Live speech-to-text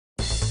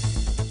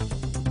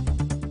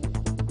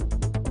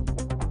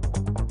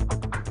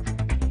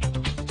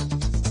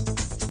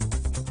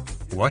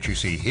What you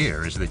see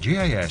here is the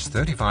GAS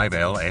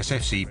 35L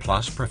SFC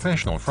Plus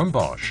Professional from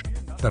Bosch,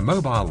 the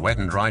mobile wet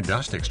and dry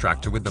dust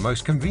extractor with the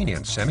most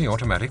convenient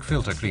semi-automatic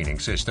filter cleaning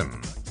system.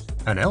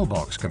 An L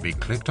box can be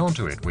clicked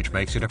onto it, which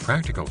makes it a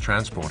practical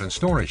transport and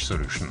storage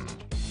solution.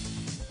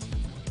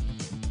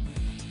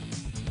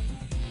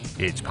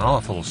 Its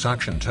powerful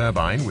suction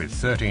turbine with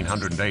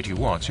 1380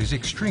 watts is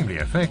extremely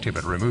effective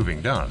at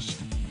removing dust.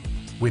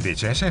 With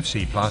its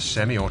SFC Plus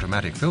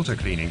semi-automatic filter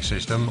cleaning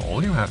system,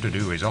 all you have to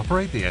do is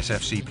operate the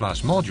SFC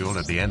Plus module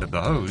at the end of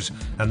the hose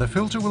and the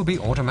filter will be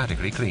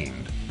automatically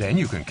cleaned. Then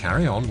you can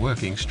carry on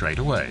working straight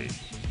away.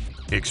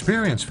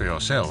 Experience for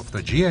yourself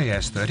the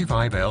GAS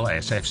 35L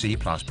SFC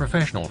Plus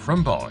Professional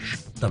from Bosch,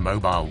 the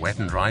mobile wet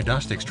and dry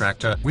dust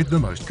extractor with the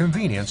most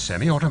convenient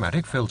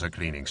semi-automatic filter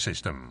cleaning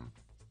system.